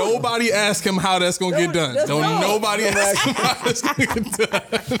what he telling Nobody ask him how that's gonna get done. Nobody ask him how that's gonna get done.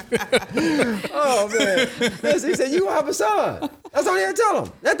 Oh man. He said you gonna have a son. That's all he had to tell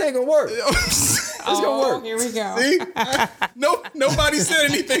him. That thing gonna work. It's gonna work. Here we go. See? Nobody said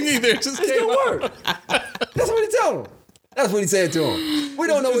anything either. It's gonna work. That's what he tell him. That's what he said to him. We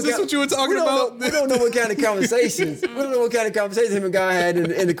don't know what you were talking about? We don't know what kind of conversations. Him and God had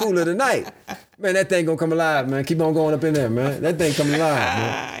in the cool of the night. Man, that thing gonna come alive, man. Keep on going up in there, man. That thing coming alive,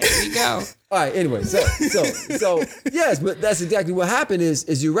 man. Here we go. All right. Anyway, so yes, but that's exactly what happened.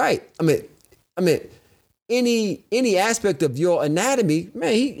 Is you're right. I mean, any aspect of your anatomy,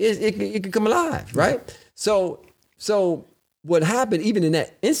 man, it can come alive, right? So what happened, even in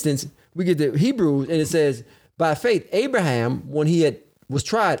that instance, we get to Hebrews and it says, by faith, Abraham, when he was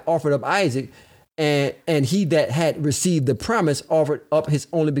tried, offered up Isaac, and he that had received the promise offered up his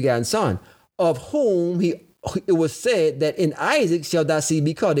only begotten son, of whom it was said that in Isaac shall thy seed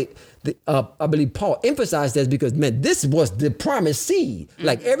be called. I believe Paul emphasized that because, man, this was the promised seed.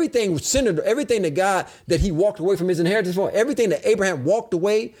 Like everything was centered, everything that he walked away from his inheritance for, everything that Abraham walked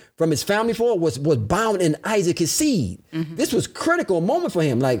away from his family for was bound in Isaac, his seed. This was critical moment for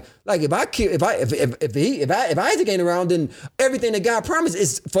him. Like if Isaac ain't around, then everything that God promised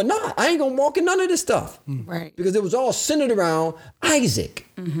is for naught. I ain't gonna walk in none of this stuff, right? Because it was all centered around Isaac.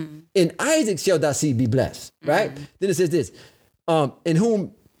 In Isaac shall thy seed be blessed, right? Then it says this, in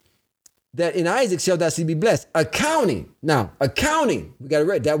whom that in Isaac shall thy seed be blessed. Accounting. Now, accounting. We got to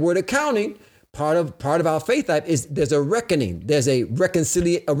read that word accounting. Part of our faith life is there's a reckoning. There's a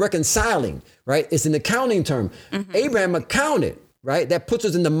reconciling, right? It's an accounting term. Abraham accounted, right? That puts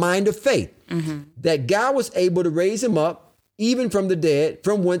us in the mind of faith. That God was able to raise him up even from the dead,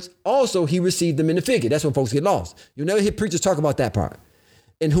 from whence also he received them in the figure. That's when folks get lost. You'll never hear preachers talk about that part.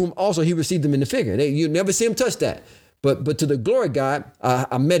 In whom also he received them in the figure. You never see him touch that. But to the glory of God,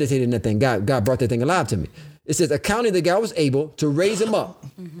 I meditated in that thing. God brought that thing alive to me. It says, accounting that God was able to raise him up,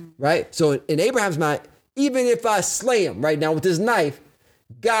 right? So in Abraham's mind, even if I slay him right now with this knife,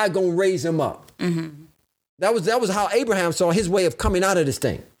 God gonna raise him up. That was how Abraham saw his way of coming out of this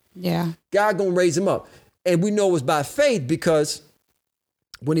thing. Yeah. God gonna raise him up. And we know it was by faith because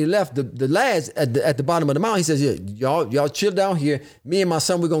when he left the lads at the bottom of the mountain, he says, yeah, y'all chill down here. Me and my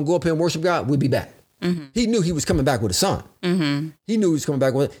son, we're going to go up here and worship God. We'll be back. Mm-hmm. He knew he was coming back with a son. Mm-hmm. He knew he was coming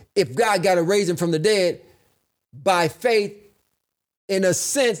back with if God got to raise him from the dead by faith, in a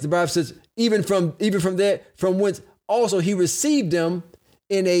sense, the Bible says, even from there, from whence also he received them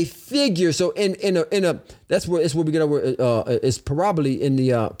in a figure. So in a that's where we get our it's parabole in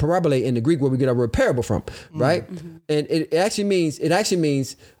the Greek, where we get our word parable from, right? Mm-hmm. And it actually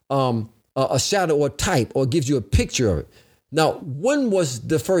means a shadow or type, or gives you a picture of it. Now, when was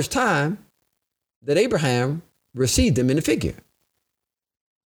the first time that Abraham received them in a figure?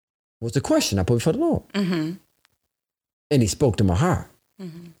 Was the question I put before the Lord. Mm-hmm. And he spoke to my heart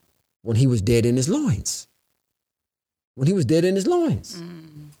when he was dead in his loins. When he was dead in his loins.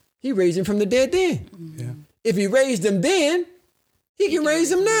 He raised him from the dead then. Yeah. If he raised them then, he can raise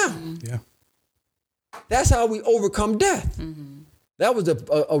them now. Yeah. That's how we overcome death. That was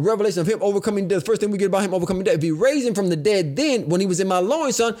a revelation of him overcoming death. First thing we get about him overcoming death. If he raised him from the dead then, when he was in my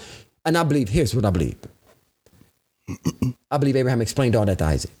loins, son, and I believe, here's what I believe. I believe Abraham explained all that to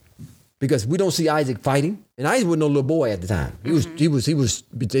Isaac. Because we don't see Isaac fighting. And Isaac was no little boy at the time. He was,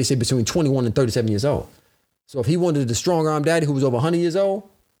 they say, between 21 and 37 years old. So if he wanted the strong-armed daddy who was over 100 years old,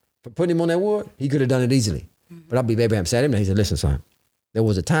 for putting him on that wood, he could have done it easily. But I believe Abraham sat him and he said, listen, son, there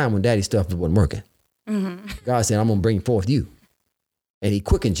was a time when daddy's stuff wasn't working. God said, I'm going to bring forth you. And he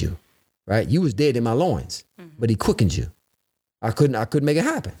quickened you, right? You was dead in my loins, but he quickened you. I couldn't make it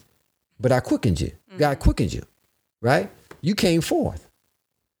happen, but I quickened you. God quickened you, right? You came forth.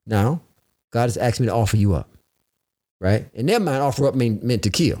 Now, God has asked me to offer you up, right? In their mind, offer up meant to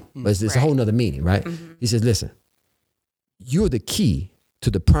kill, but it's a whole nother meaning, right? He says, listen, you're the key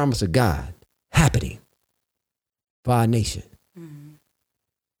to the promise of God happening for our nation.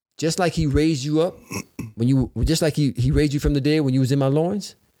 Just like he raised you up just like he raised you from the dead when you was in my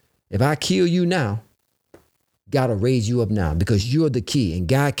loins. If I kill you now, God will raise you up now, because you're the key, and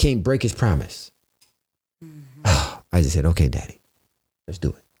God can't break his promise. I just said, okay, daddy, let's do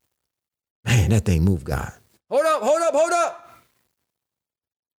it. Man, that thing moved, God. Hold up.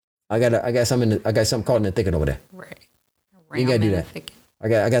 I got something caught in the thicket over there. Right. You gotta do that.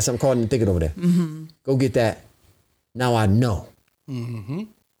 I got something caught in the thicket over there. Go get that. Now I know.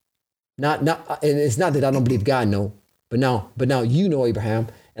 Not, and it's not that I don't believe God know, but now you know, Abraham,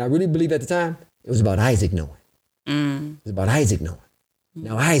 and I really believe at the time it was about Isaac knowing. It was about Isaac knowing.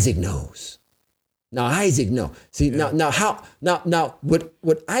 Now Isaac knows. Now Isaac knows. See, now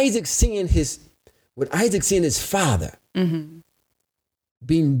what Isaac seeing his father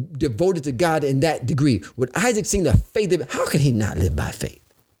being devoted to God in that degree, with Isaac seeing the faith of it, how can he not live by faith?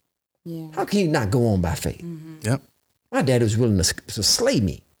 Yeah. How can he not go on by faith? Yep. My dad was willing to slay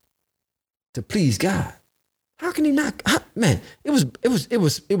me to please God. How can he not? Man, it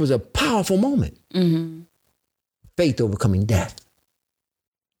was a powerful moment. Faith overcoming death.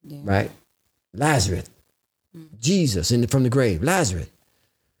 Yeah. Right? Lazarus, Jesus from the grave, Lazarus.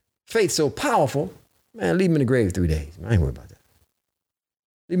 Faith so powerful, man, leave him in the grave 3 days. I ain't worried about that.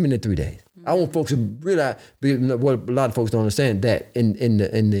 Leave him in there 3 days. I want folks to realize what a lot of folks don't understand, that in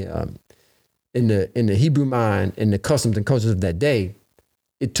the Hebrew mind, in the customs and cultures of that day,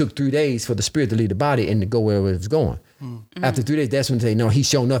 it took 3 days for the spirit to leave the body and to go where it was going. After 3 days, that's when they say, no, he's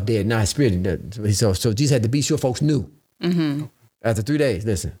shown up dead, now his spirit. So Jesus had to be sure folks knew. After 3 days,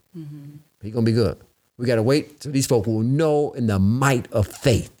 listen, he's going to be good. We got to wait so these folk will know in the might of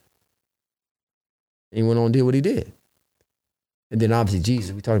faith. And he went on and did what he did. And then obviously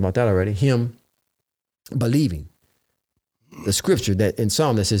Jesus, we talked about that already, him believing the scripture that in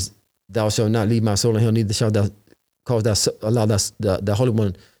Psalm that says, thou shalt not leave my soul in hell, neither shalt thou allow the Holy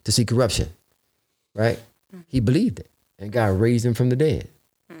One to see corruption, right? He believed it, and God raised him from the dead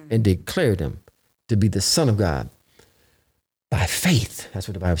and declared him to be the Son of God by faith. That's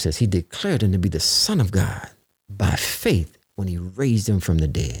what the Bible says. He declared him to be the Son of God by faith when he raised him from the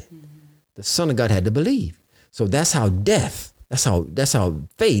dead. The Son of God had to believe. So that's how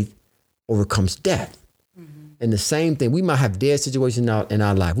faith overcomes death. And the same thing, we might have dead situations in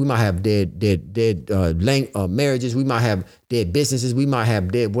our life. We might have dead marriages. We might have dead businesses. We might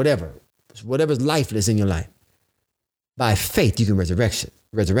have dead whatever's lifeless in your life. By faith, you can resurrect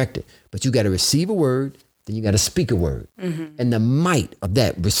it. But you got to receive a word, then you got to speak a word. And the might of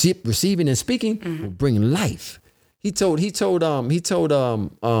that receiving and speaking will bring life. He told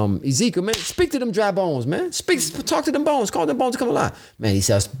Ezekiel, man, speak to them dry bones, man. Talk to them bones, call them bones to come alive. Man, he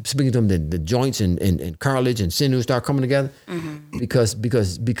starts speaking to them, the joints and cartilage and sinews start coming together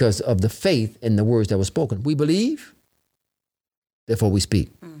because of the faith in the words that were spoken. We believe, therefore we speak.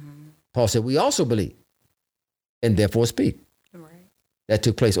 Paul said we also believe and therefore speak. Right. that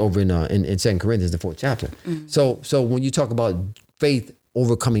took place over in 2 Corinthians, the 4th chapter. So when you talk about faith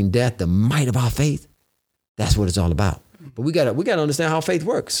overcoming death, the might of our faith, that's what it's all about. But we gotta understand how faith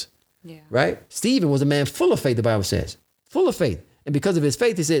works. Yeah. Right? Stephen was a man full of faith, the Bible says. Full of faith. And because of his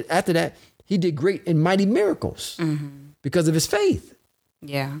faith, he said after that, he did great and mighty miracles because of his faith.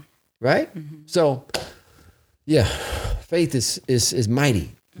 Yeah. Right? So, yeah, faith is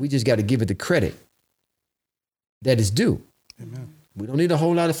mighty. We just got to give it the credit that is due. Amen. We don't need a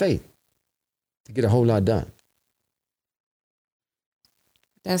whole lot of faith to get a whole lot done.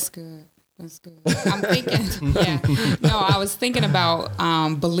 That's good. That's good. I'm thinking, I was thinking about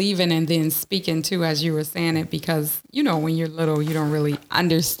believing and then speaking too, as you were saying it, because, when you're little, you don't really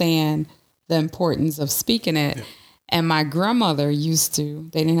understand the importance of speaking it. Yeah. And my grandmother they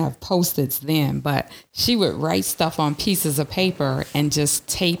didn't have Post-its then, but she would write stuff on pieces of paper and just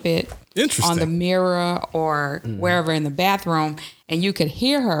tape it on the mirror or wherever in the bathroom. And you could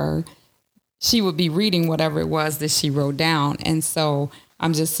hear her. She would be reading whatever it was that she wrote down. And so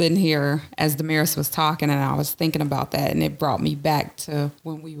I'm just sitting here as Damaris was talking, and I was thinking about that, and it brought me back to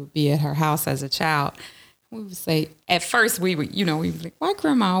when we would be at her house as a child. We would say, at first we would be like, why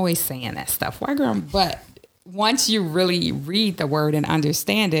grandma always saying that stuff? Why grandma? But once you really read the word and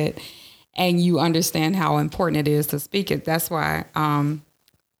understand it, and you understand how important it is to speak it, that's why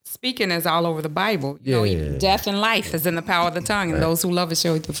speaking is all over the Bible. Even death and life is in the power of the tongue, and those who love it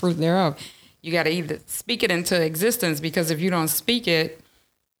shall eat the fruit thereof. You got to either speak it into existence, because if you don't speak it,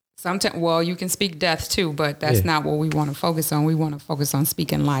 sometimes, you can speak death too, but that's not what we want to focus on. We want to focus on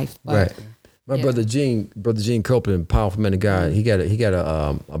speaking life. But, My brother Gene Copeland, powerful man of God, he got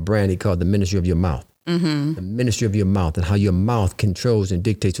a brand he called the Ministry of Your Mouth. The ministry of your mouth, and how your mouth controls and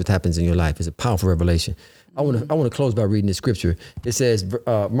dictates what happens in your life. Is a powerful revelation. I want to close by reading the scripture. It says,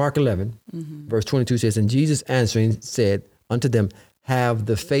 Mark 11, verse 22 says, and Jesus answering said unto them, have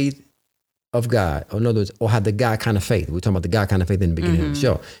the faith of God. Or in other words, or have the God kind of faith. We're talking about the God kind of faith in the beginning of the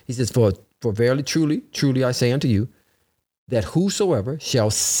show. He says, for verily, truly, truly I say unto you, that whosoever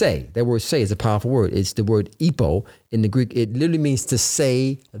shall say, that word say is a powerful word. It's the word epo in the Greek. It literally means to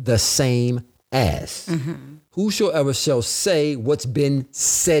say the same as. Whosoever shall say what's been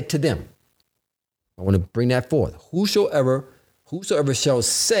said to them. I want to bring that forth. Whosoever shall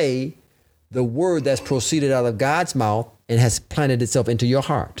say the word that's proceeded out of God's mouth and has planted itself into your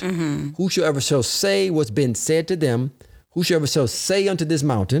heart. Whosoever shall say what's been said to them, whosoever shall say unto this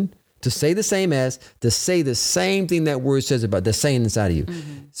mountain, to say the same as, to say the same thing that word says about, that's saying inside of you.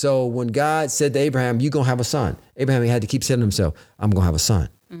 So when God said to Abraham, you're going to have a son, Abraham had to keep saying to himself, I'm going to have a son.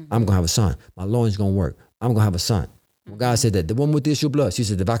 I'm going to have a son. My loin's going to work. I'm going to have a son. When God said that, the one with the issue of blood, she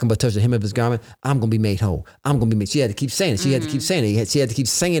said, if I can but touch the hem of his garment, I'm going to be made whole. I'm going to be made. She had to keep saying it. She had to keep saying it. She had to keep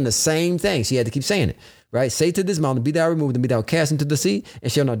saying the same thing. She had to keep saying it. Right? Say to this mountain, be thou removed and be thou cast into the sea,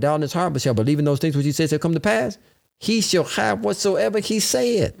 and shall not doubt in his heart, but shall believe in those things which he said shall come to pass. He shall have whatsoever he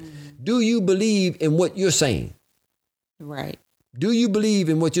saith. Do you believe in what you're saying? Right. Do you believe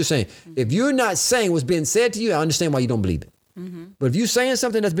in what you're saying? If you're not saying what's being said to you, I understand why you don't believe it. But if you're saying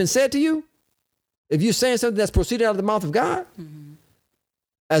something that's been said to you, if you're saying something that's proceeded out of the mouth of God,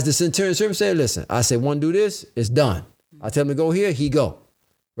 as the centurion servant said, listen, I say one do this, it's done. I tell him to go here, he go.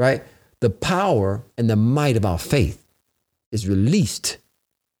 Right? The power and the might of our faith is released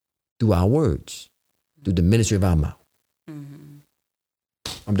through our words, through the ministry of our mouth.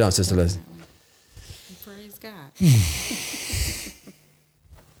 I'm done, Sister Leslie. Praise God.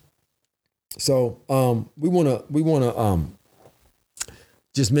 So we wanna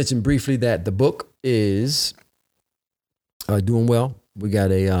just mention briefly that the book is doing well. We got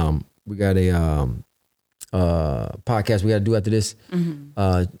a podcast we got to do after this.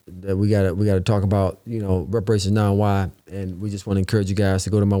 That we got to talk about, reparations now and why. And we just want to encourage you guys to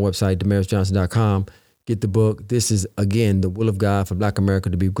go to my website, DamarisJohnson.com. Get the book. This is, again, the will of God for Black America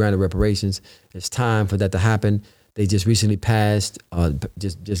to be granted reparations. It's time for that to happen. They just recently passed,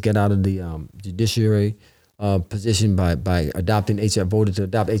 just got out of the judiciary position by voted to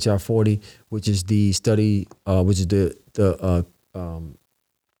adopt HR 40, which is the study, which is a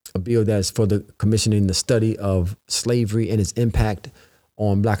bill that's for the commissioning the study of slavery and its impact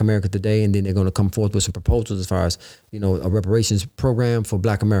on Black America today. And then they're going to come forth with some proposals as far as, a reparations program for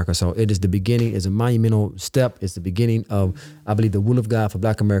Black America. So it is the beginning, it's a monumental step. It's the beginning of, I believe, the will of God for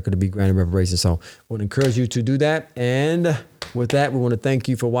Black America to be granted reparations. So I want to encourage you to do that. And with that, we want to thank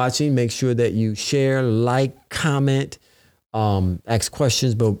you for watching. Make sure that you share, like, comment, ask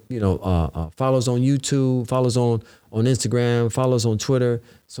questions, but, follow us on YouTube, follow us on Instagram, follow us on Twitter,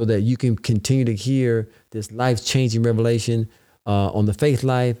 so that you can continue to hear this life-changing revelation on the faith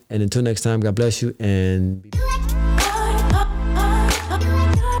life. And until next time, God bless you and be